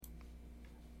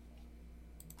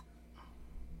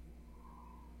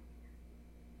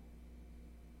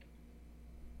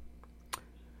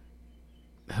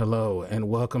hello, and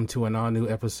welcome to an all-new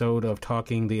episode of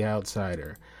Talking the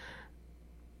Outsider.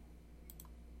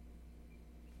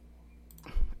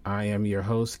 I am your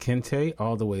host, Kente,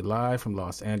 all the way live from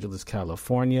Los Angeles,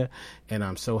 California, and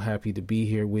I'm so happy to be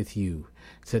here with you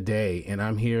today. And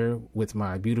I'm here with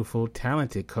my beautiful,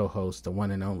 talented co-host, the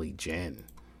one and only Jen.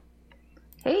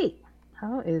 Hey,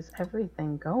 how is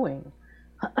everything going?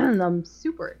 I'm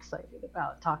super excited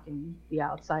about Talking the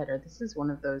Outsider. This is one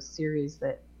of those series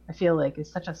that I feel like is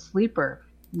such a sleeper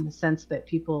in the sense that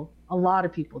a lot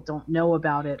of people don't know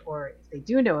about it, or if they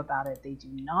do know about it, they do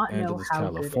not know how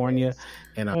California, good it is.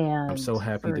 And I'm so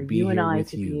happy to be you here and I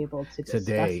with to you be able to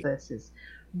today. discuss this is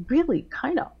really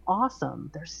kind of awesome.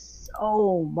 There's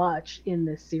so much in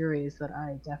this series that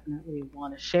I definitely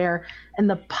want to share. And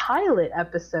the pilot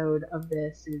episode of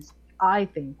this is, I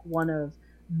think, one of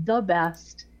the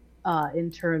best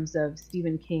in terms of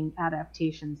Stephen King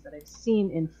adaptations that I've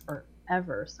seen in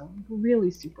forever. So I'm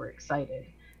really super excited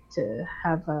to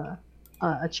have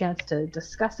a chance to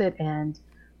discuss it. And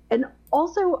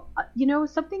also,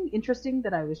 something interesting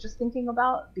that I was just thinking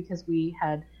about, because we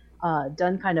had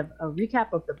done kind of a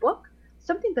recap of the book,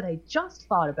 something that I just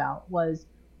thought about was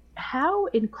how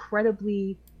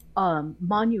incredibly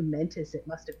monumentous it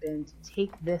must have been to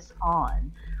take this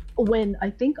on. When I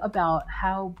think about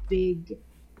how big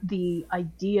the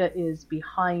idea is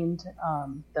behind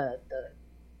the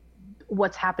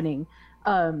what's happening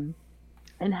and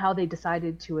how they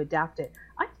decided to adapt it,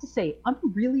 I have to say I'm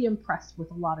really impressed with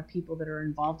a lot of people that are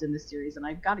involved in this series, and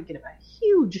I've got to give a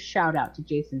huge shout out to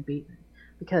Jason Bateman,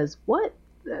 because what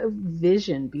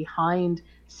vision behind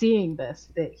seeing this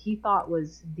that he thought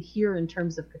was here in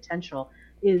terms of potential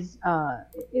is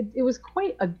it was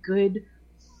quite a good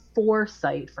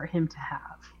foresight for him to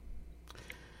have.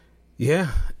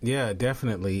 Yeah,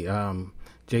 definitely.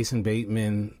 Jason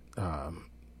Bateman,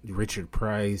 Richard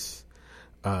Price,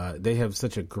 they have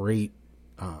such a great,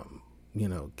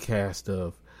 cast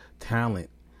of talent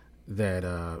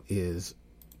that is,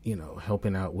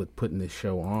 helping out with putting this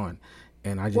show on.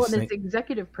 And I just think, as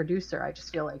executive producer, I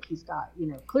just feel like he's got,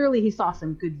 clearly he saw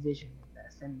some good vision in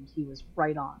this, and he was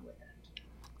right on with it.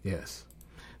 Yes.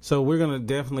 So we're going to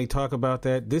definitely talk about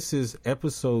that. This is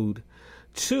episode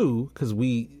 2, because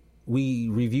we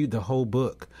reviewed the whole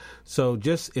book. So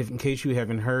just in case you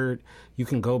haven't heard, you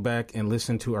can go back and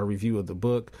listen to our review of the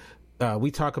book.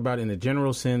 We talk about it in a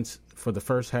general sense for the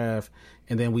first half,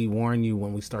 and then we warn you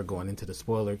when we start going into the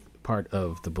spoiler part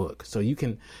of the book. So you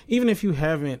can, even if you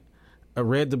haven't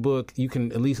read the book, you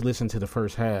can at least listen to the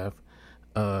first half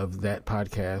of that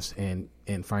podcast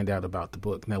and find out about the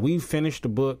book. Now, we've finished the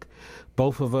book,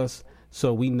 both of us,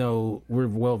 so we know we're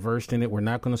well versed in it. We're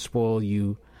not going to spoil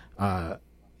you.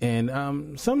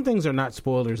 And some things are not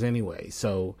spoilers anyway.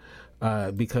 So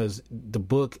because the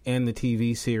book and the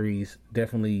TV series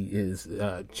definitely is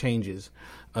changes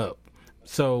up.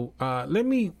 So let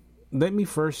me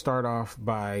first start off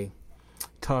by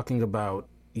talking about,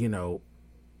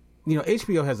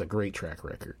 HBO has a great track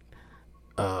record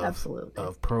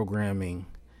of programming,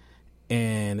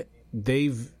 and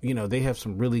they have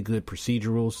some really good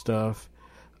procedural stuff.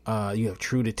 You have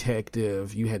True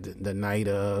Detective, you had the Night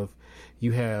Of,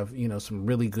 you have, some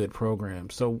really good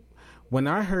programs. So when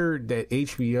I heard that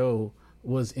HBO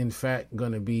was in fact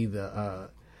going to be the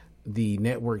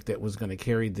network that was going to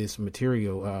carry this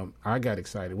material, I got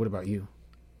excited. What about you?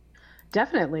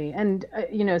 Definitely. And,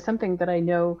 something that I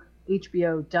know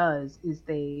HBO does is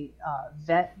they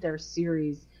vet their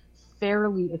series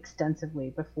fairly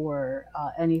extensively before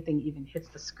anything even hits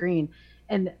the screen.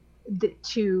 And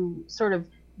to sort of,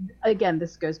 again,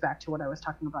 this goes back to what I was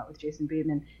talking about with Jason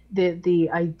Bateman, the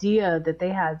idea that they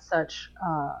had such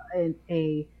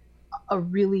a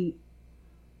really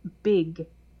big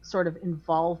sort of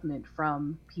involvement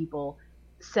from people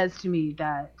says to me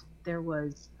that there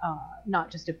was not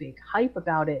just a big hype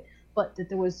about it, but that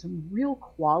there was some real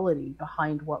quality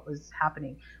behind what was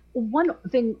happening. One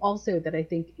thing also that I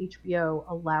think HBO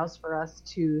allows for us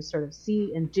to sort of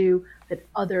see and do that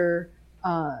other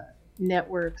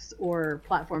networks or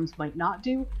platforms might not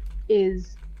do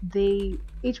is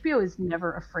HBO is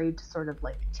never afraid to sort of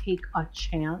like take a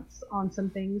chance on some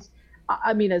things.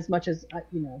 I mean, as much as,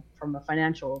 from a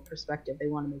financial perspective, they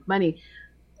want to make money.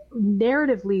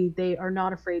 Narratively, they are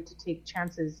not afraid to take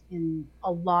chances in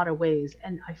a lot of ways.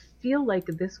 And I feel like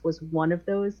this was one of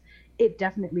those. It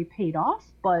definitely paid off,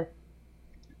 but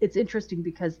it's interesting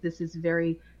because this is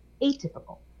very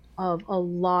atypical of a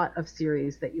lot of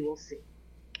series that you will see.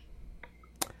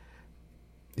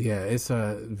 Yeah, it's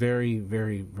very,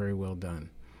 very, very well done.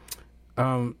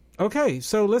 Okay,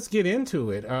 so let's get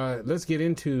into it. Let's get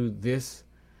into this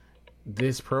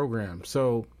program.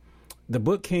 So The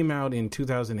book came out in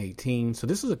 2018, so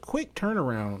this is a quick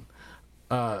turnaround.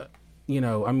 I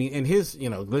mean, and his,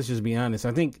 let's just be honest.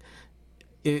 I think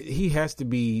he has to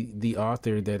be the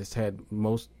author that has had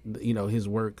most, his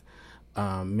work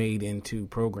made into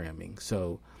programming.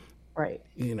 So, right.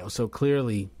 So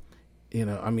clearly,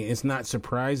 I mean, it's not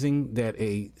surprising that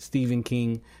a Stephen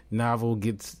King novel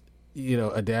gets,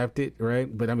 adapted,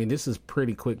 right? But I mean, this is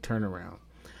pretty quick turnaround.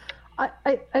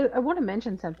 I want to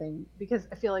mention something because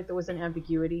I feel like there was an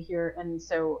ambiguity here. And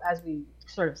so as we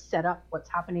sort of set up what's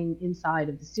happening inside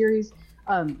of the series,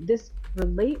 this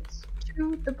relates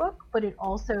to the book, but it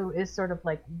also is sort of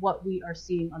like what we are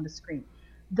seeing on the screen.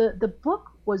 The book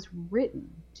was written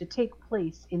to take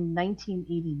place in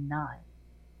 1989.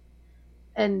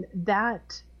 And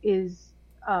that is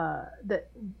that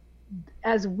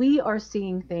as we are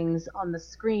seeing things on the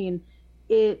screen,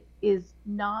 it is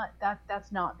not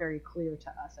that's not very clear to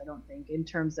us, I don't think, in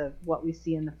terms of what we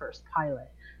see in the first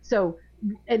pilot. So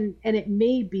and it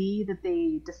may be that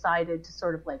they decided to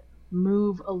sort of like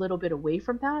move a little bit away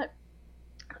from that,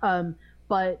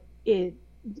 but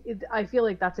I feel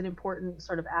like that's an important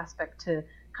sort of aspect to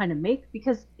kind of make,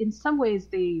 because in some ways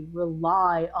they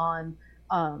rely on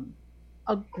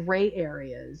a gray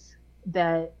areas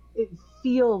that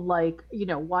feel like,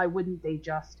 why wouldn't they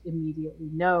just immediately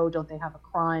know? Don't they have a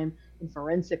crime and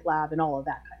forensic lab and all of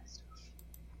that kind of stuff?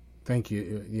 Thank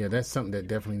you. Yeah, that's something that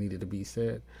definitely needed to be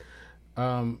said.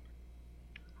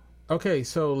 Okay,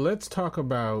 so let's talk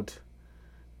about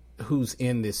who's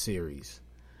in this series.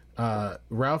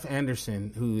 Ralph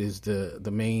Anderson, who is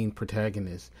the main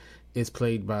protagonist, is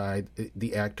played by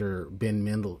the actor Ben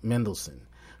Mendelsohn,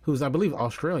 who's, I believe,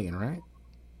 Australian, right?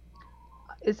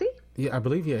 Is he? Yeah, I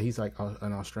believe, he's like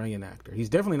an Australian actor. He's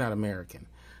definitely not American,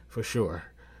 for sure.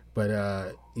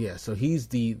 But, so he's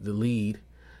the lead.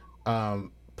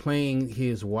 Playing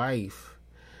his wife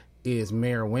is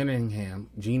Mare Winningham,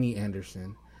 Jeannie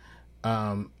Anderson.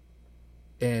 And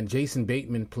Jason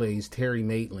Bateman plays Terry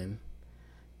Maitland.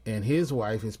 And his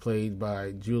wife is played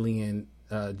by Julianne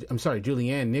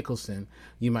Nicholson.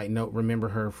 You might remember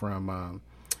her from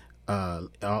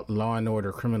Law and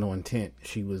Order: Criminal Intent.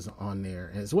 She was on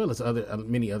there, as well as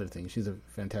many other things. She's a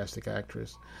fantastic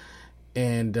actress.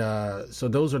 And so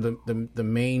those are the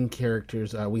main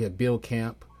characters. We have Bill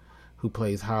Camp, who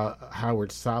plays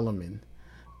Howard Solomon,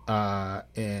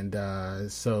 and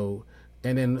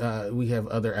then we have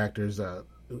other actors.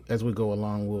 As we go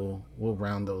along, we'll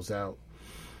round those out.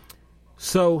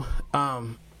 So,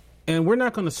 and we're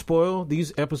not going to spoil.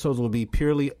 These episodes will be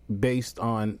purely based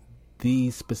on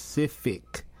these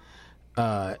specific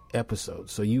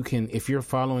episodes. So you can, if you're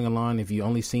following along, if you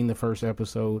only seen the first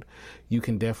episode, you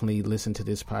can definitely listen to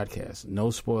this podcast.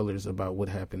 No spoilers about what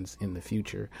happens in the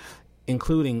future,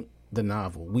 including the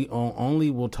novel. We only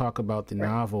will talk about the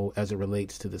novel as it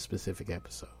relates to the specific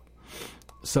episode.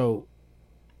 So,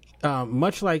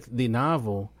 much like the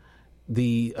novel,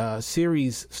 the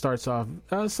series starts off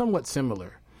somewhat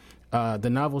similar. The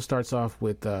novel starts off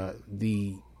with they're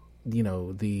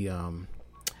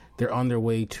on their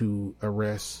way to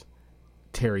arrest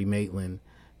Terry Maitland,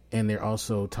 and they're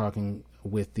also talking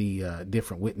with the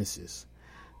different witnesses.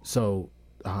 So,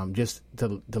 just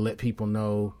to let people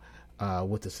know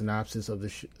what the synopsis of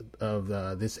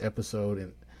this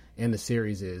episode and the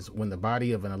series is: when the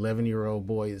body of an 11-year-old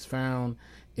boy is found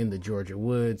in the Georgia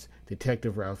woods,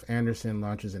 Detective Ralph Anderson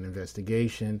launches an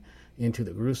investigation into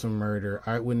the gruesome murder.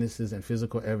 Eyewitnesses and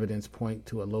physical evidence point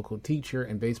to a local teacher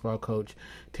and baseball coach,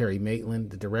 Terry Maitland.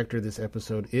 The director of this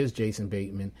episode is Jason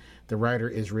Bateman. The writer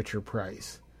is Richard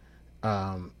Price.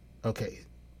 Okay,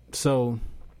 so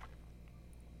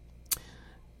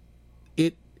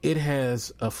it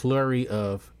has a flurry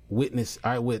of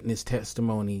eyewitness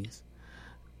testimonies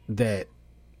that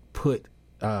put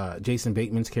Jason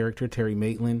Bateman's character, Terry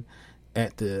Maitland,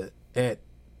 at a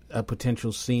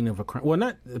potential scene of a crime. Well,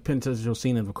 not a potential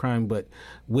scene of a crime, but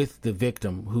with the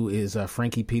victim, who is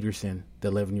Frankie Peterson, the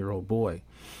 11-year-old boy.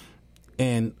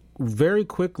 And very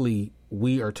quickly,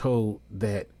 we are told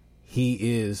that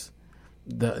he is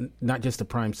not just the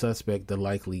prime suspect, the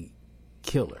likely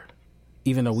killer,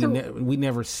 even though we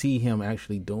never see him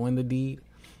actually doing the deed.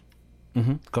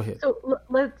 Mm-hmm. Go ahead. So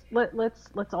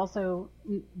let's also,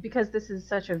 because this is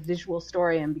such a visual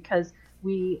story, and because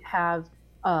we have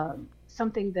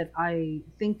something that I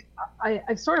think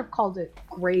I've sort of called it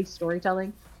gray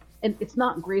storytelling, and it's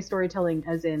not gray storytelling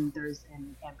as in there's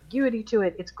an ambiguity to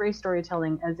it. It's gray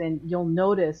storytelling as in you'll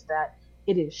notice that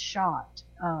it is shot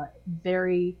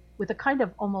with a kind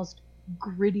of almost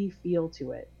gritty feel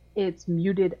to it. It's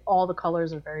muted. All the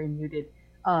colors are very muted.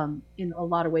 In a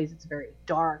lot of ways, it's very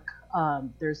dark.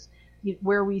 There's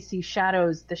where we see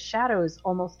shadows, the shadows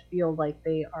almost feel like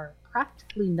they are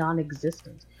practically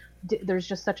non-existent. There's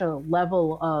just such a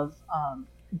level of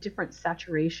different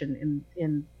saturation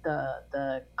in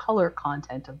the color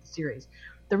content of the series.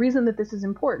 The reason that this is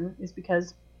important is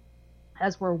because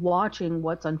as we're watching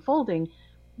what's unfolding,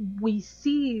 we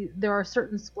see there are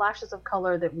certain splashes of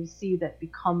color that we see that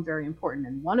become very important.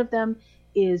 And one of them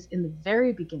is in the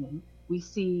very beginning, we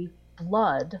see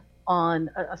blood on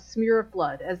a smear of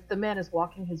blood as the man is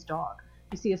walking his dog.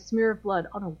 You see a smear of blood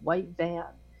on a white van.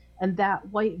 And that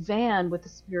white van with the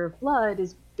smear of blood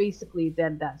is basically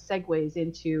then that segues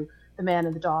into the man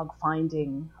and the dog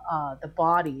finding the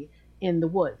body in the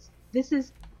woods. This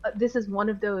is one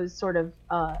of those sort of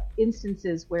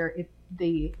instances where if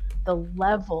the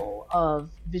level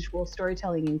of visual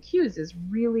storytelling in cues is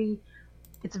really,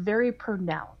 it's very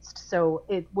pronounced. So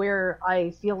where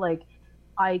I feel like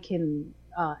I can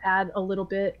add a little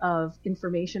bit of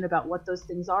information about what those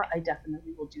things are, I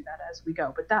definitely will do that as we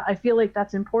go. But that, I feel like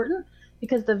that's important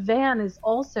because the van is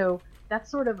also, that's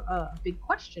sort of a big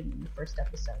question in the first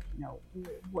episode.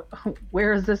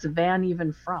 Where is this van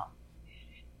even from?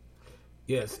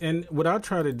 Yes, and what I'll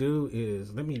try to do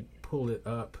is, let me pull it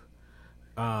up.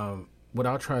 What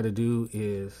I'll try to do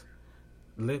is,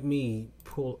 let me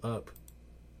pull up,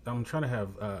 I'm trying to have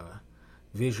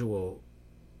visuals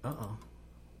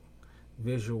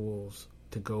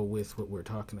to go with what we're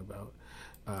talking about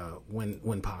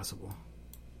when possible.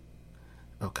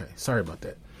 Okay, sorry about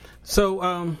that.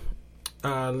 So,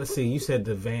 let's see, you said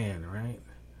the van, right?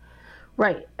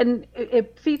 Right, and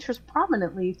it features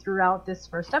prominently throughout this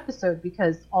first episode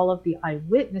because all of the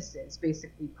eyewitnesses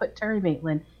basically put Terry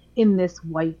Maitland in this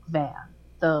white van.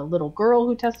 The little girl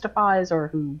who testifies or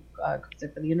who comes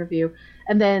in for the interview,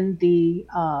 and then the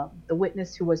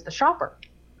witness who was the shopper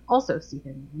also see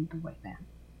him in the white van.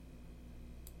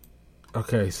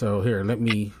 Okay, so here, let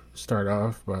me start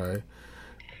off by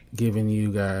giving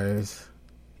you guys,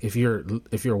 if you're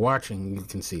watching, you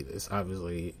can see this.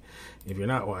 Obviously, if you're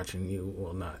not watching, you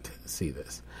will not see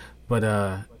this.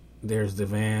 But there's the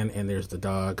van and there's the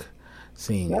dog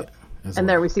seeing it. And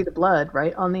there we see the blood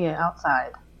right on the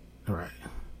outside. All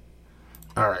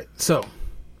right. So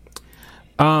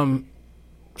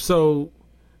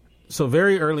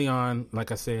very early on,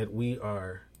 like I said, we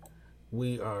are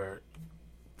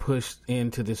pushed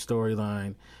into this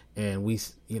storyline, and we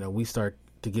start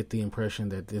to get the impression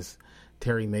that this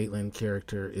Terry Maitland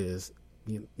character is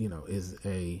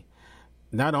a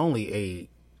not only a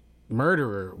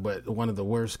murderer, but one of the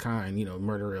worst kind,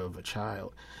 murderer of a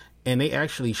child. And they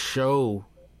actually show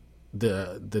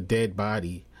the dead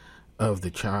body of the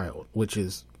child, which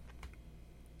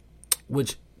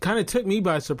kind of took me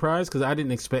by surprise because I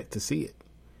didn't expect to see it,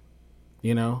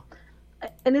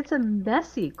 And it's a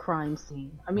messy crime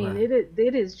scene. I mean, right.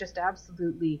 It is just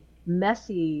absolutely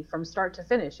messy from start to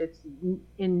finish. It's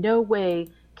in no way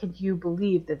can you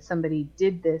believe that somebody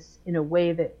did this in a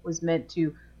way that was meant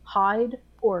to hide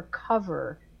or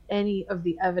cover any of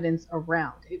the evidence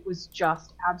around. It was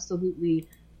just absolutely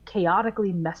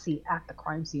chaotically messy at the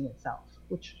crime scene itself,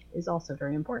 which is also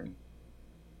very important.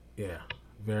 Yeah,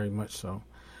 very much so.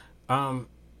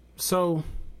 So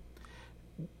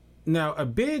now a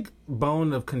big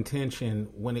bone of contention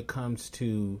when it comes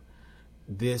to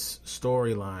this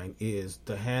storyline is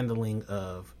the handling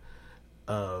of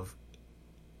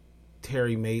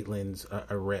Terry Maitland's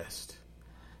arrest.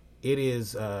 It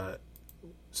is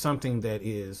something that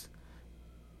is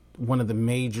one of the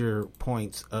major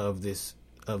points of the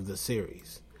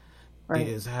series, right.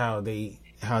 Is how they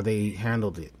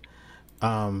handled it.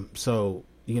 So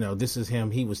this is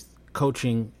him. He was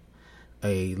coaching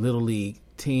a little league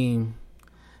team,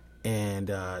 and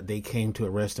they came to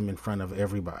arrest him in front of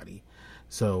everybody.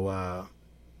 So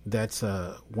that's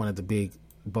one of the big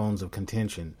bones of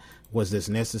contention. Was this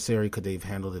necessary? Could they have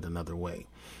handled it another way?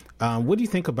 What do you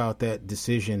think about that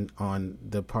decision on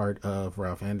the part of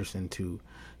Ralph Anderson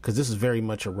because this is very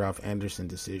much a Ralph Anderson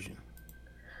decision?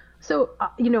 So,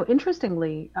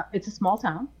 interestingly, it's a small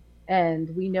town,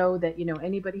 and we know that,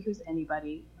 anybody who's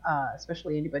anybody,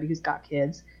 especially anybody who's got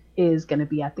kids, is going to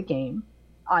be at the game,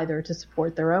 either to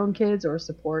support their own kids or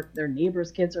support their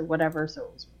neighbors' kids or whatever. So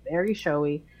it was very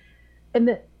showy.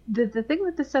 And the thing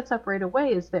that this sets up right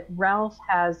away is that Ralph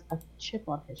has a chip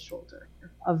on his shoulder,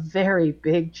 a very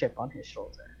big chip on his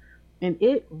shoulder. And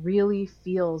it really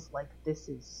feels like this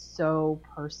is so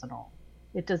personal.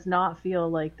 It does not feel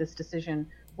like this decision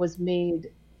was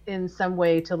made in some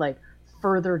way to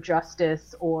further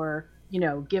justice or,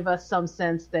 give us some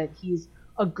sense that he's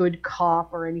a good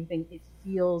cop or anything. It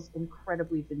feels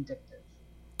incredibly vindictive.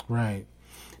 Right.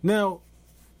 Now,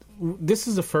 this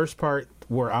is the first part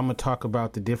where I'm gonna talk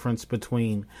about the difference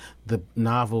between the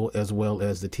novel as well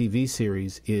as the TV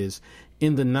series is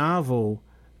in the novel.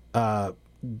 Ralph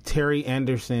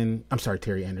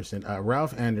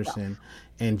Anderson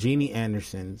and Jeannie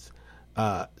Anderson's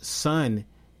son,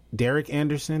 Derek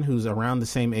Anderson, who's around the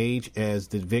same age as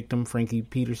the victim, Frankie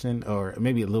Peterson, or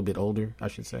maybe a little bit older, I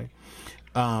should say,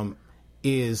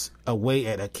 is away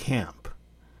at a camp.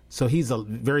 So he's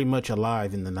very much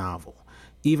alive in the novel,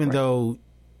 even though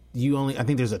I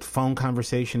think there's a phone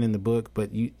conversation in the book, but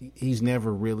he's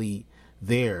never really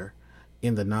there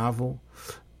in the novel.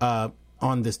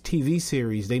 On this TV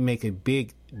series, they make a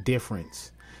big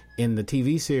difference. In the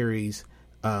TV series,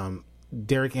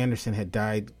 Derek Anderson had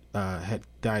died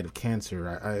of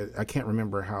cancer. I can't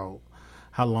remember how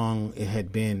long it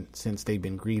had been since they've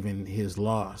been grieving his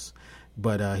loss,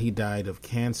 but he died of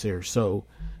cancer. So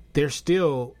they're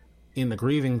still in the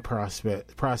grieving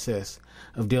process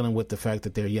of dealing with the fact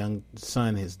that their young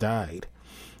son has died.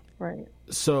 Right.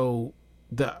 So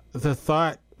the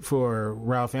thought for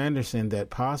Ralph Anderson that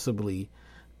possibly,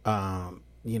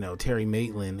 Terry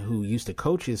Maitland, who used to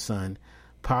coach his son,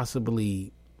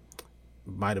 possibly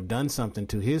might have done something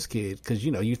to his kids, because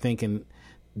you're thinking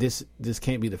this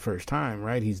can't be the first time,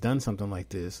 right? He's done something like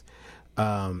this,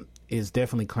 is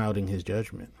definitely clouding his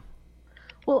judgment.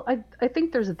 Well, I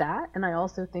think there's that, and I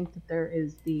also think that there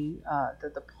is the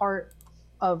part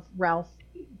of Ralph,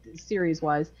 series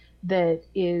wise, that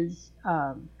is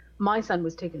my son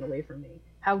was taken away from me.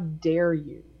 How dare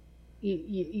you?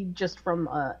 You just from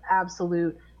an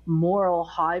absolute moral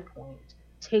high point,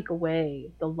 take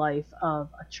away the life of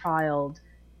a child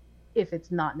if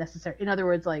it's not necessary. In other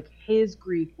words, like, his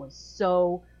grief was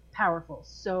so powerful,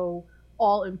 so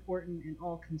all important and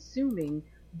all consuming,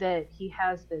 that he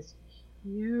has this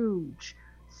huge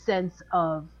sense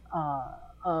of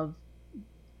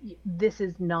this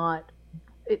is not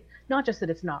it. Not just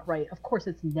that it's not right. Of course,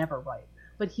 it's never right.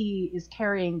 But he is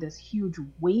carrying this huge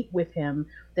weight with him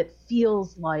that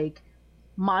feels like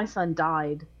my son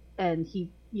died, and he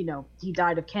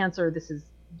died of cancer. But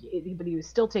he was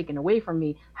still taken away from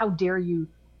me. How dare you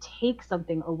take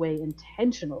something away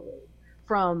intentionally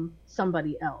from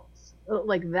somebody else?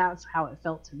 Like, that's how it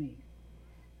felt to me.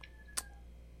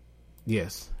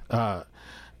 Yes.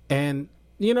 And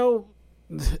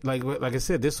like I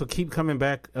said, this will keep coming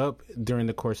back up during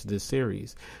the course of this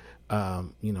series.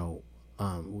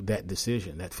 That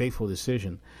decision, that fateful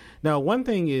decision. Now, one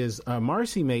thing is,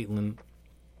 Marcy Maitland,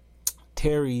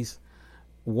 Terry's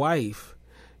wife,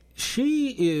 she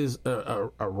is a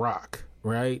rock,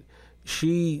 right?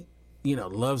 She,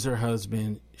 loves her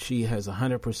husband. She has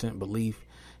 100% belief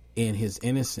in his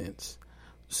innocence.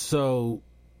 So,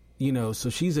 so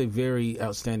she's a very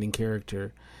outstanding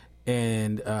character.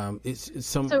 And it's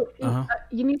some. So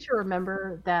you need to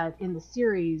remember that in the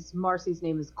series, Marcy's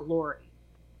name is Glory.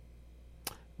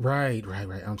 Right.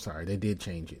 I'm sorry, they did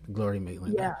change it. Glory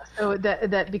Maitland. Yeah, so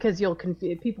that because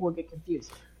people will get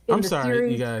confused. I'm sorry,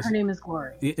 series, you guys. Her name is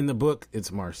Glory. In the book,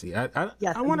 it's Marcy. I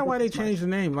wonder why they changed the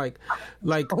name.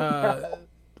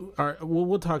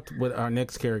 We'll talk with our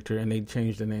next character, and they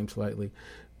changed the name slightly.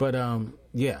 But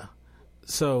yeah.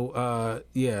 So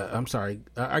I'm sorry.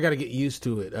 I got to get used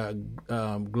to it.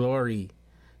 Glory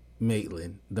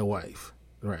Maitland, the wife.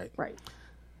 Right.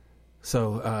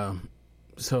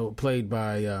 So played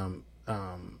by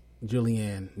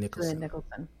Julianne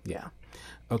Nicholson. Yeah.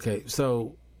 Okay.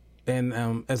 So,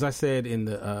 and as I said in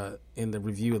the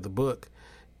review of the book,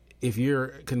 if you're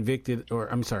convicted, or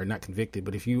I'm sorry, not convicted,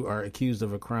 but if you are accused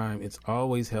of a crime, it's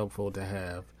always helpful to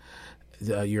have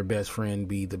your best friend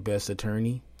be the best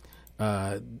attorney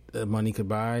money could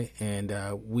buy.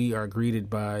 And we are greeted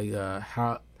by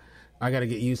how. I got to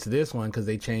get used to this one because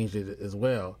they changed it as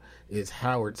well. It's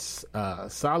Howard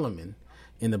Solomon.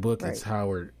 In the book, It's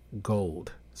Howard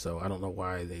Gold. So I don't know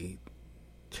why they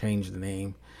changed the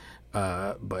name,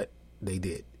 but they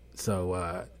did.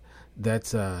 So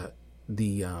that's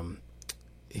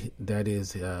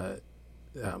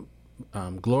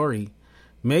Glory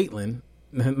Maitland.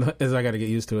 As I got to get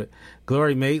used to it,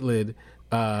 Glory Maitland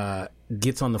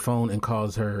gets on the phone and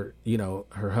calls her,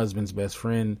 her husband's best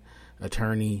friend,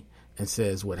 attorney, and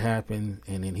says what happened,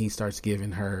 and then he starts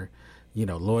giving her,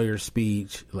 lawyer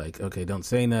speech, like, okay, don't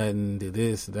say nothing, do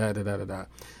this, da.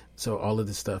 So all of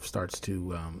this stuff starts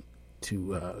to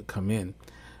come in.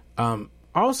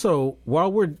 Also,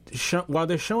 while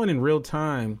they're showing in real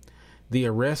time the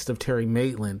arrest of Terry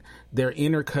Maitland, they're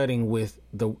intercutting with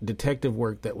the detective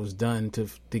work that was done to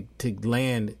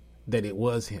land that it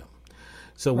was him.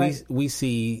 So we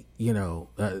see,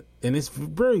 and it's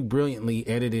very brilliantly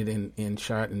edited and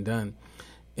shot and done.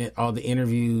 And all the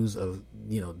interviews of,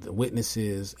 the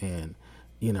witnesses and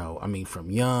I mean, from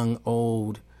young,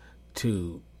 old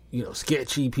to,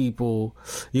 sketchy people,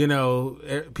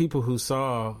 people who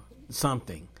saw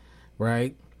something,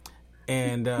 right?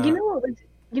 And what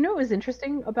was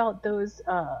interesting about those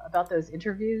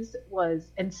interviews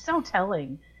was, and so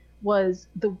telling, was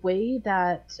the way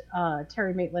that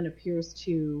Terry Maitland appears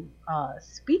to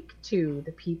speak to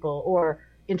the people or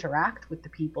interact with the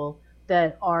people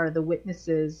that are the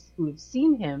witnesses who have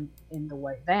seen him in the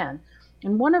white van.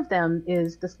 And one of them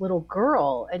is this little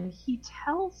girl, and he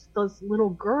tells this little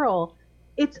girl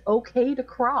it's okay to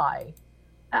cry,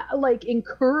 like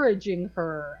encouraging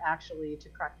her actually to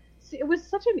cry. See, it was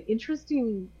such an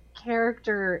interesting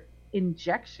character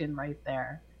injection right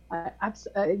there.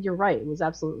 You're right. It was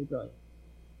absolutely brilliant.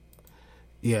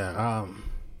 Yeah.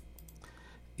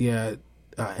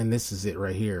 And this is it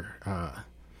right here.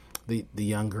 The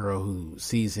young girl who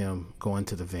sees him go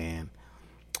into the van,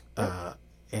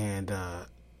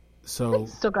 so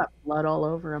still got blood all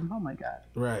over him. Oh my god!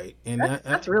 Right, and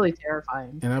that's really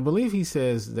terrifying. And I believe he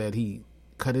says that he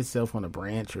cut himself on a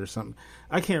branch or something.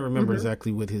 I can't remember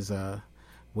exactly what his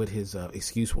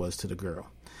excuse was to the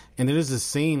girl. And there's a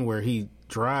scene where he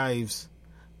drives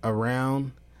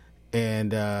around,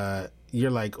 and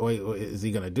you're like, "Wait, is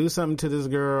he gonna do something to this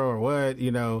girl or what?"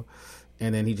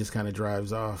 And then he just kind of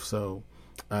drives off. So,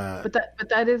 but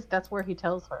that's where he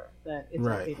tells her that it's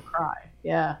okay to cry.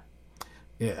 Yeah.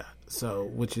 Yeah. So,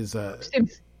 which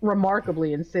seems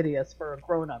remarkably insidious for a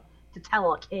grown-up to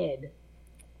tell a kid.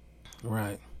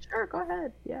 Right. Sure, go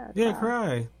ahead. Yeah. Yeah,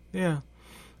 cry. Yeah.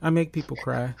 I make people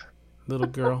cry, little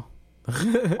girl.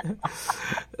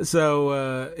 So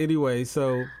anyway,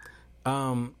 so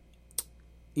so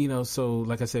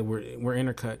like I said, we're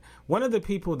intercut. One of the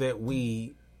people that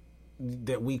we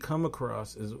come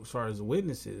across as far as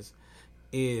witnesses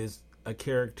is a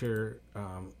character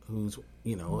who's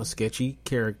a sketchy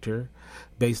character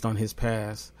based on his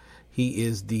past. He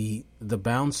is the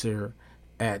bouncer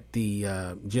at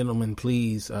the Gentleman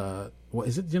Please. What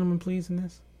is it? Gentleman Please in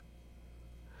this?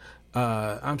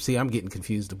 I'm getting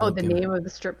confused. The name of the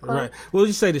strip club. Right. We'll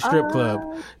just say the strip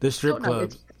club. The strip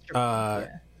club.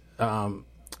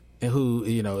 And who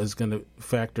is going to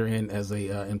factor in as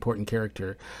a important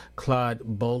character, Claude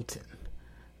Bolton.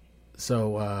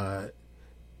 So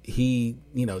he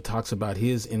talks about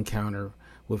his encounter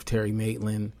with Terry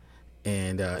Maitland,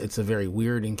 and it's a very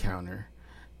weird encounter.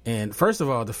 And first of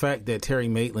all, the fact that Terry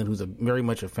Maitland, who's very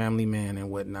much a family man and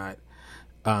whatnot,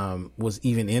 was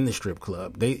even in the strip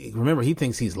club. Remember, he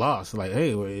thinks he's lost. Like,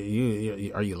 hey,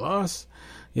 are you lost?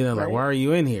 Like, why are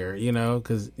you in here?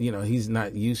 Because he's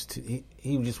not used to.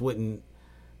 He just wouldn't.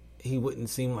 He wouldn't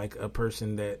seem like a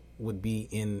person that would be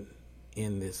in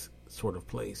this sort of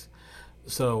place.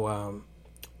 So,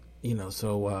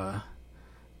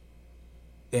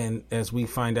 and as we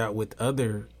find out with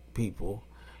other people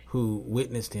who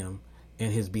witnessed him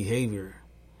and his behavior,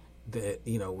 that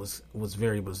was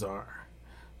very bizarre.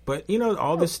 But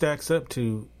all this stacks up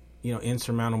to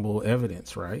insurmountable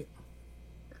evidence, right?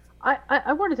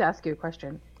 I wanted to ask you a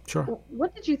question. Sure.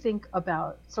 What did you think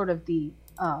about sort of the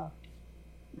I'm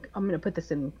going to put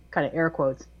this in kind of air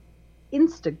quotes,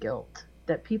 insta-guilt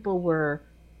that people were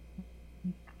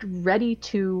ready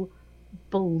to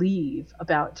believe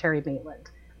about Terry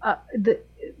Maitland?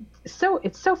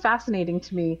 It's so fascinating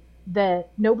to me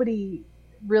that nobody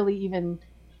really even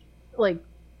at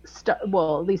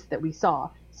least that we saw,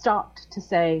 stopped to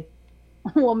say,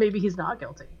 well, maybe he's not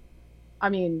guilty. I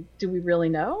mean, do we really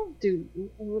know?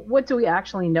 What do we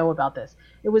actually know about this?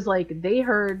 It was like they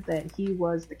heard that he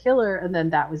was the killer, and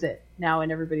then that was it. Now in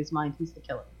everybody's mind, he's the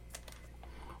killer.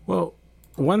 Well,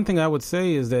 one thing I would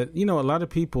say is that, a lot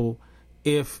of people,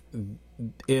 if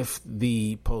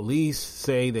the police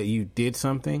say that you did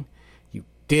something, you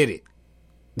did it.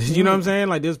 You know what I'm saying?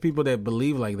 Like, there's people that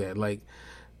believe like that. Like,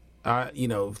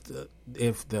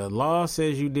 if the law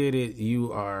says you did it,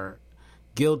 you are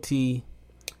guilty.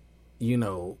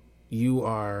 You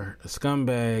are a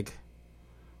scumbag.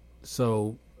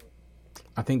 So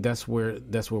I think that's where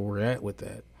we're at with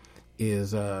that,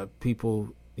 is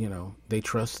people, they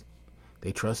trust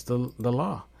the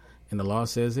law, and the law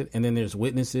says it. And then there's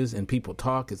witnesses, and people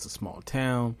talk. It's a small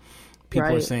town.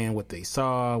 People are saying what they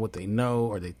saw, what they know,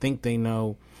 or they think they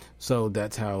know. So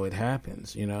that's how it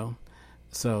happens,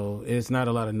 So it's not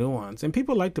a lot of nuance. And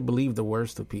people like to believe the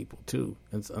worst of people, too.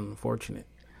 It's unfortunate.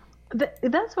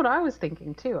 That's what I was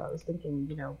thinking, too. I was thinking,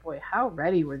 boy, how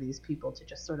ready were these people to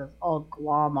just sort of all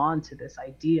glom onto this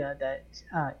idea that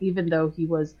even though he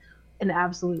was an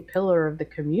absolute pillar of the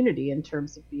community in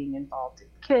terms of being involved in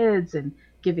kids and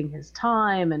giving his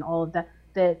time and all of that,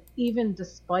 that even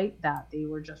despite that, they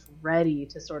were just ready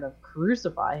to sort of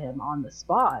crucify him on the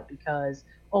spot because,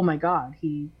 oh my God,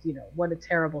 he, what a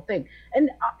terrible thing. And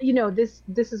this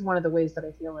is one of the ways that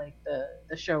I feel like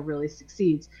the show really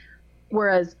succeeds.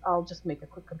 Whereas I'll just make a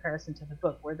quick comparison to the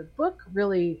book, where the book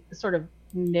really sort of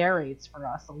narrates for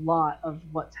us a lot of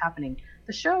what's happening.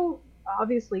 The show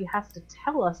obviously has to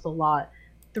tell us a lot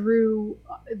through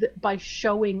by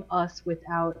showing us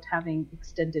without having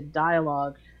extended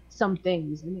dialogue some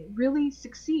things, and it really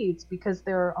succeeds because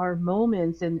there are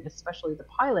moments, in especially the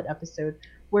pilot episode,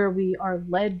 where we are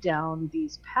led down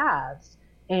these paths,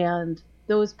 and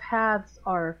those paths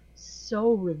are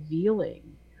so revealing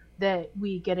that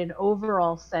we get an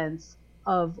overall sense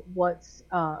of what's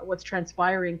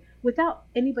transpiring without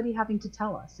anybody having to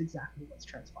tell us exactly what's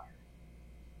transpiring.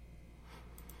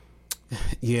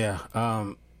 Yeah,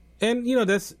 and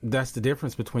that's the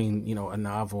difference between a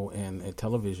novel and a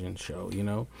television show.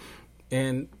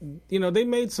 And they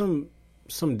made some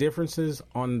differences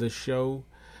on the show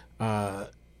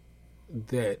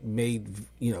that made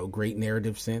great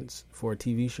narrative sense for a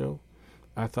TV show,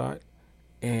 I thought,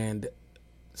 and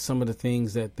some of the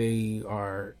things that they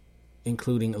are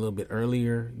including a little bit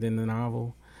earlier than the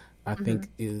novel, I think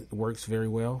it works very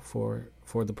well for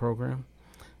the program.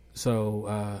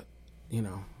 So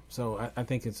so I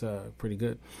think it's pretty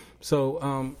good. So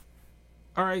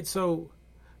all right, so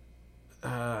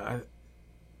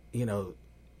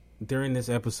during this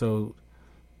episode,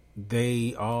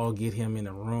 they all get him in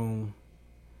a room,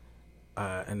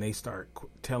 and they start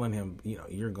telling him,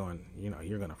 you're gonna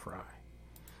fry.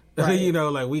 Right.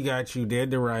 Like, we got you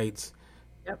dead to rights.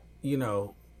 Yep.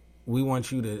 We want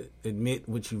you to admit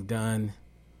what you've done.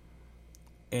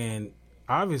 And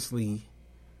obviously,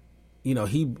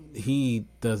 he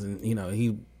doesn't,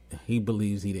 he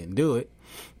believes he didn't do it.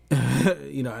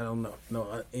 I don't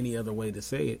know any other way to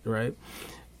say it, right?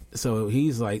 So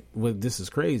he's like, well, this is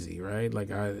crazy, right?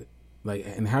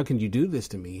 And how can you do this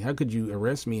to me? How could you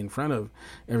arrest me in front of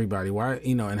everybody? Why,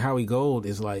 and Howie Gold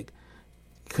is like,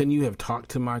 couldn't you have talked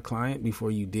to my client before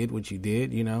you did what you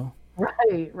did,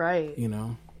 Right.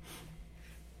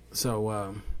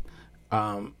 So,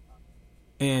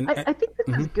 and I think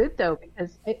this is good though,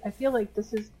 because I feel like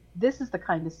this is the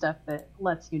kind of stuff that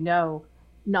lets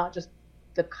not just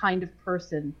the kind of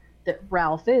person that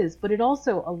Ralph is, but it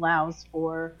also allows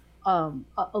for a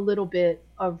little bit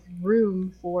of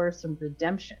room for some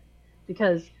redemption,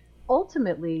 because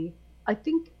ultimately, I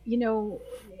think,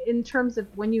 in terms of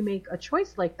when you make a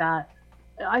choice like that,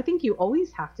 I think you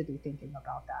always have to be thinking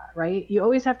about that, right? You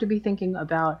always have to be thinking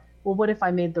about, well, what if I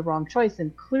made the wrong choice?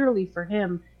 And clearly for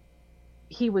him,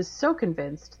 he was so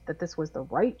convinced that this was the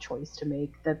right choice to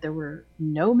make that there were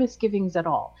no misgivings at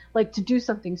all. Like, to do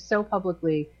something so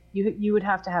publicly, you would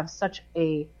have to have such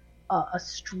a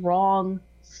strong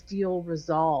steel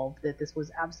resolve that this was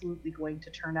absolutely going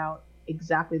to turn out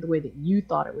exactly the way that you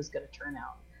thought it was going to turn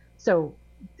out. So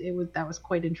that was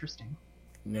quite interesting.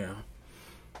 Yeah.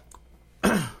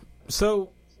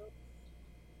 So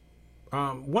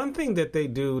one thing that they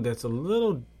do that's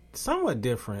somewhat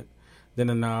different than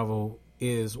a novel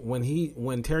is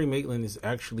when Terry Maitland is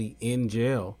actually in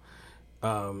jail,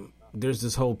 there's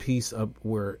this whole piece up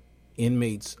where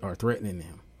inmates are threatening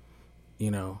him,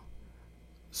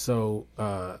 So,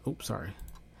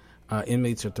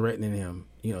 inmates are threatening him,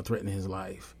 threatening his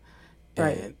life.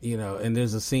 Right. And, and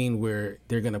there's a scene where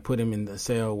they're going to put him in the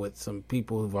cell with some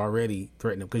people who've already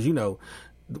threatened him. Because,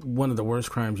 one of the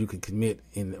worst crimes you could commit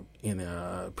in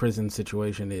a prison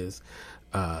situation is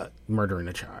murdering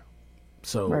a child.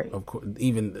 So, right. Of course,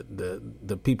 even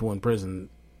the people in prison,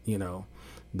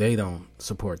 they don't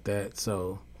support that.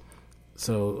 So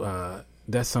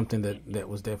that's something that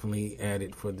was definitely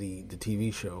added for the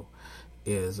TV show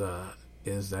is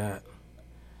that.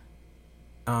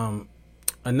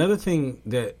 Another thing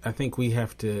that I think we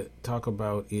have to talk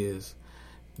about is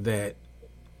that,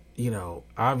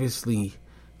 obviously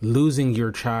losing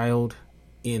your child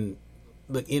in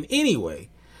any way,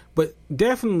 but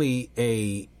definitely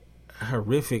a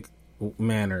horrific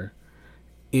manner,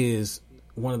 is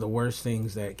one of the worst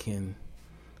things that can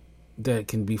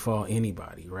befall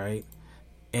anybody, right?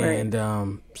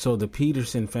 And so the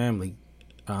Peterson family,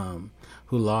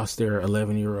 who lost their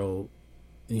 11-year-old,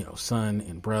 son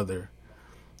and brother,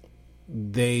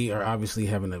 they are obviously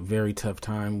having a very tough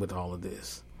time with all of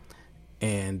this.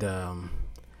 And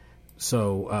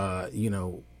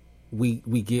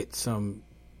we get some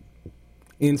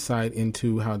insight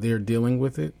into how they're dealing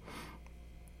with it.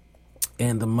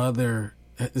 And the mother,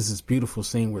 this is this beautiful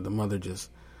scene where the mother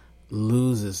just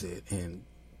loses it and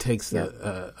takes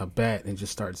a bat and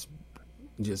just starts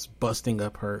just busting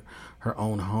up her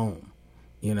own home,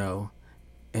 you know,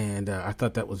 and I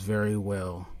thought that was very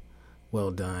well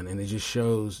done, and it just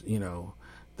shows, you know,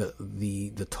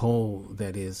 the toll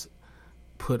that is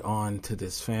put on to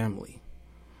this family.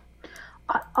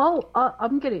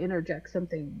 I'm going to interject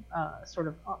something sort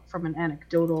of from an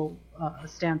anecdotal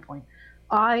standpoint.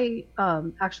 I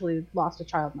actually lost a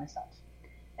child myself.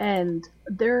 And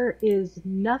there is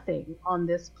nothing on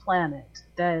this planet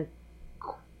that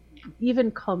even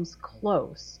comes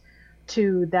close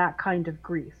to that kind of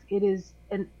grief. It is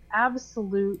an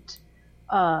absolute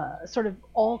sort of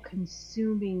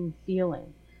all-consuming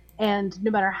feeling. And no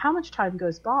matter how much time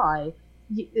goes by,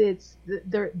 it's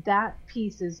there, that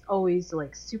piece is always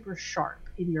like super sharp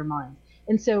in your mind.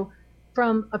 And so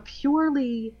from a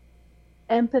purely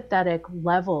empathetic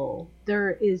level,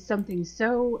 there is something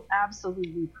so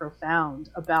absolutely profound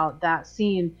about that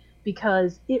scene,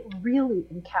 because it really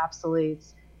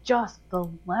encapsulates just the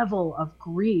level of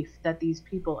grief that these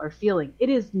people are feeling. It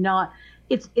is not,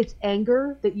 it's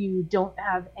anger that you don't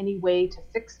have any way to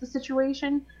fix the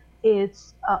situation.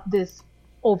 It's this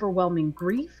overwhelming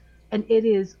grief, and it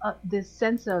is this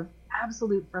sense of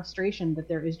absolute frustration that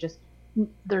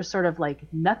there's sort of like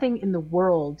nothing in the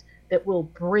world that will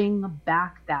bring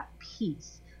back that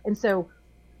peace. And so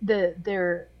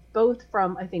they're both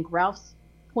from, I think, Ralph's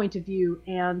point of view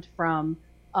and from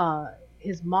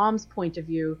his mom's point of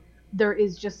view, there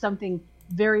is just something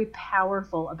very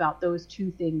powerful about those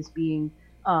two things being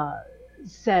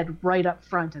said right up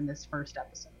front in this first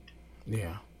episode.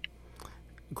 Yeah.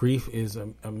 Grief is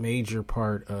a major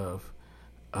part of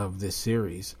this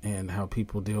series, and how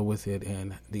people deal with it,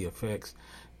 and the effects,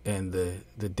 and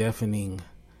the deafening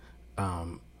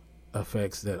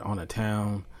effects that on a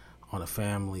town, on a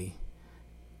family,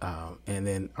 and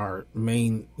then our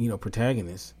main, you know,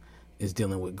 protagonist is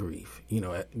dealing with grief, you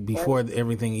know, before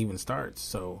everything even starts.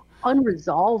 So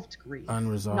unresolved grief,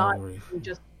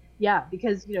 just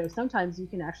because, you know, sometimes you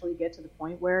can actually get to the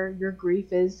point where your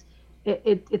grief is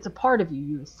it's a part of you.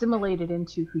 You assimilate it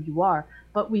into who you are,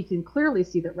 but we can clearly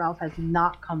see that Ralph has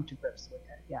not come to grips with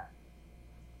it yet.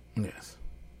 Yes.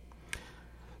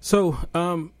 So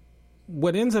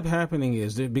what ends up happening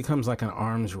is it becomes like an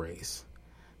arms race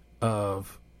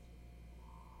of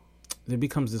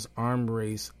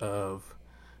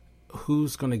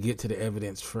who's going to get to the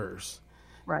evidence first.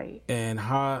 Right. And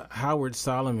Howard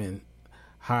Solomon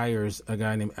hires a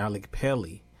guy named Alec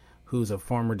Pelly, who's a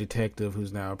former detective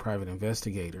who's now a private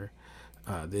investigator.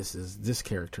 This is this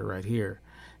character right here.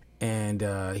 And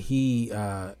he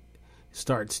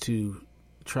starts to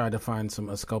try to find some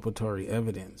exculpatory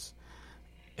evidence.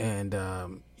 And,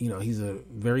 you know, he's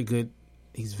very good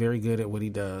at what he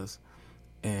does.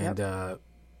 And,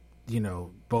 you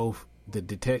know, both the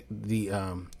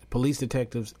police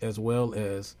detectives as well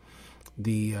as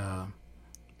the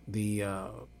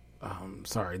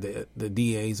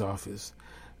DA's office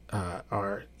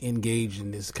are engaged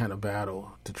in this kind of battle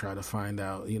to try to find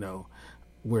out, you know,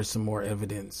 where's some more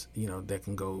evidence, you know, that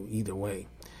can go either way.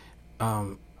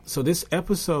 So this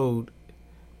episode,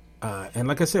 and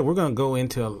like I said, we're going to go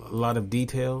into a lot of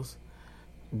details,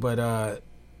 but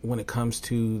when it comes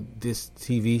to this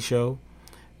TV show,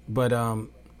 but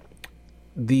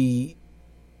the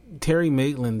Terry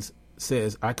Maitland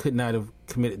says, I could not have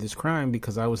committed this crime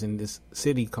because I was in this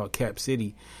city called Cap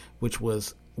City, which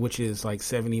is like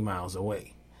 70 miles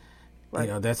away. Right. You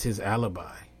know, that's his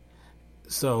alibi.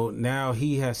 So now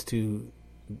he has to,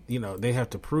 you know, they have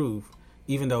to prove,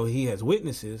 even though he has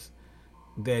witnesses,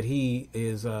 that he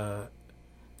is, you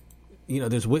know,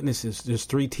 there's witnesses. There's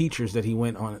 3 teachers that he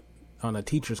went on a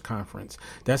teachers conference.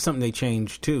 That's something they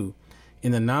changed too.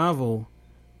 In the novel,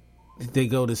 they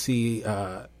go to see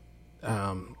Harlan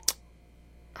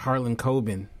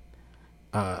Coben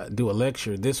do a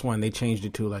lecture. This one, they changed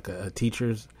it to like a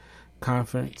teachers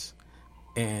conference.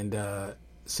 And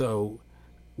so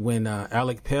when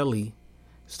Alec Pelly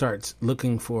starts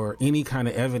looking for any kind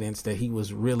of evidence that he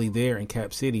was really there in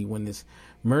Cap City when this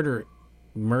murder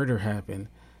happened,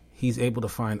 he's able to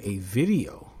find a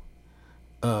video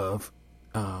of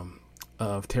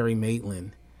Terry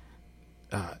Maitland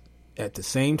at the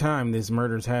same time this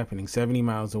murder is happening, 70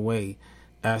 miles away,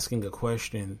 asking a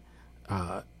question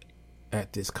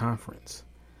at this conference.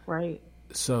 Right.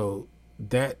 So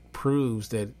that proves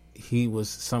that he was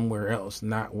somewhere else,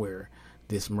 not where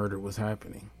this murder was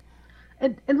happening.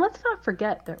 And let's not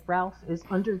forget that Ralph is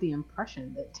under the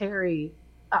impression that Terry,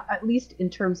 at least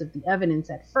in terms of the evidence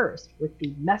at first, with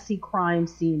the messy crime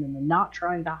scene and the not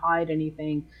trying to hide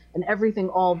anything and everything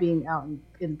all being out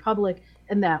in public,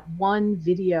 and that one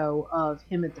video of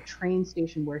him at the train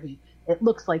station where it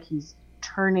looks like he's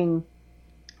turning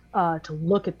to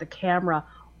look at the camera,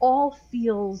 all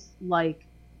feels like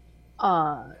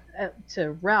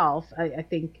to Ralph, I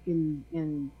think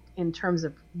in terms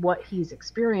of what he's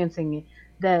experiencing,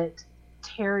 that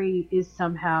Terry is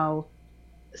somehow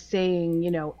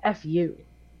saying, F you.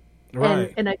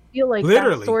 Right. And I feel like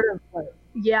Literally. that's sort of what,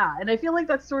 yeah, and I feel like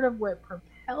that's sort of what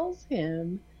propels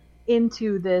him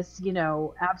into this,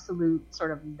 absolute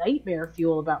sort of nightmare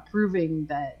fuel about proving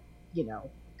that,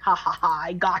 ha ha ha,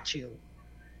 I got you.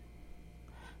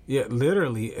 Yeah,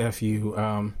 literally F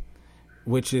you,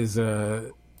 which is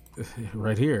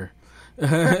right here.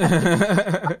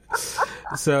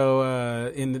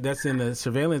 So that's in the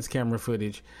surveillance camera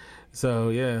footage. So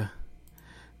yeah.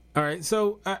 All right.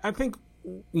 So I think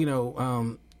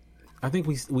I think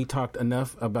we talked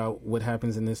enough about what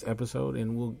happens in this episode,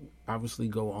 and we'll obviously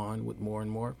go on with more and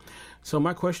more. So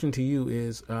my question to you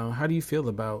is, how do you feel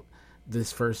about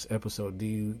this first episode? Do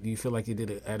you feel like you did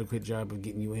an adequate job of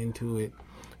getting you into it?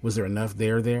 Was there enough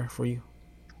there for you?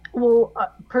 Well,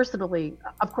 personally,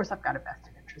 of course, I've got a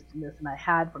vested interest in this, and I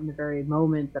had from the very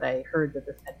moment that I heard that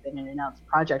this had been an announced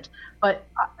project. But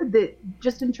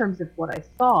just in terms of what I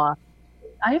saw,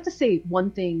 I have to say one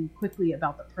thing quickly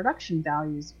about the production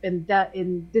values, and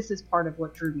this is part of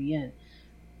what drew me in.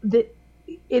 That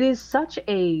it is such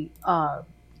a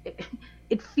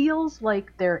it feels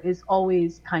like there is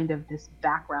always kind of this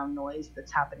background noise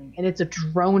that's happening, and it's a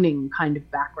droning kind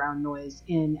of background noise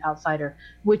in Outsider,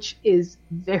 which is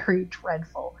very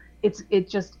dreadful.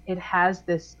 It has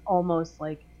this almost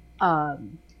like a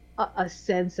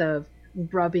sense of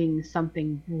rubbing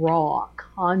something raw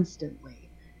constantly,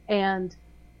 and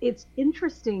it's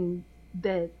interesting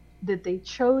that they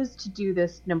chose to do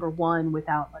this, number one,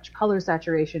 without much color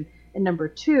saturation, and number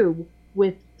two,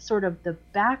 with sort of the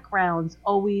backgrounds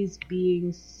always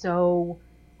being so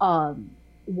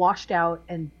washed out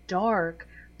and dark,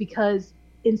 because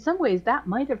in some ways that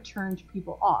might have turned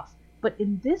people off. But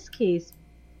in this case,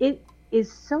 it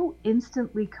is so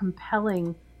instantly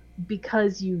compelling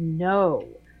because you know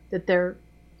that there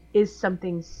is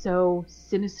something so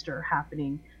sinister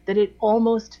happening that it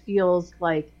almost feels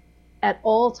like at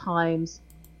all times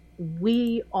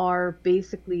we are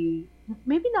basically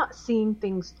maybe not seeing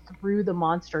things through the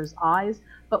monster's eyes,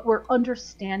 but we're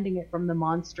understanding it from the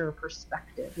monster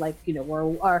perspective, like,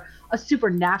 or a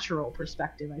supernatural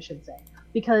perspective, I should say,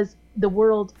 because the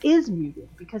world is muted,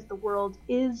 because the world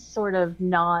is sort of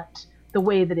not the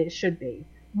way that it should be.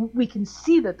 We can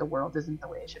see that the world isn't the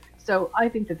way it should be. So I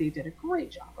think that they did a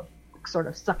great job of sort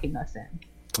of sucking us in.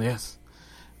 Yes.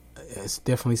 It's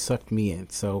definitely sucked me in.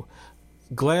 So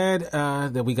glad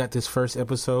that we got this first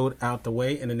episode out the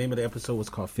way. And the name of the episode was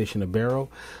called Fish in a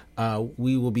Barrel.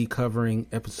 We will be covering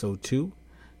episode 2,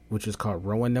 which is called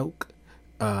Roanoke.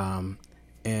 So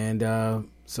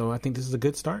I think this is a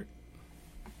good start.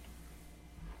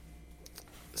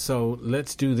 So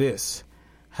let's do this.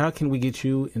 How can we get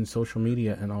you in social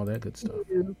media and all that good stuff?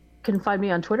 You can find me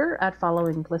on Twitter at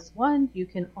followingbliss1. You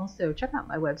can also check out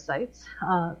my websites.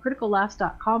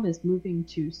 CriticalLaughs.com is moving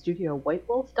to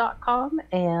StudioWhiteWolf.com,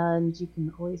 and you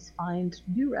can always find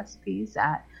new recipes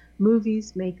at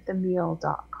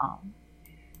moviesmakethemeal.com.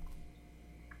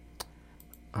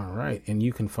 All right, and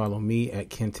you can follow me at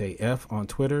Kente F on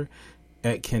Twitter,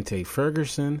 at Kente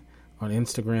Ferguson on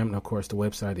Instagram, and of course the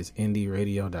website is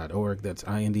indyradio.org. That's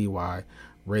INDY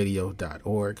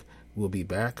radio.org. We'll be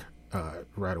back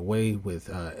right away with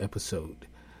episode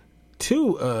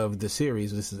 2 of the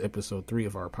series. This is episode 3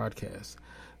 of our podcast.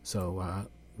 So,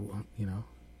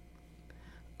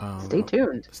 stay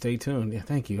tuned. Stay tuned. Yeah,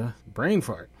 thank you. Brain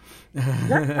fart.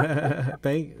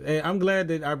 Hey, I'm glad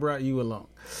that I brought you along.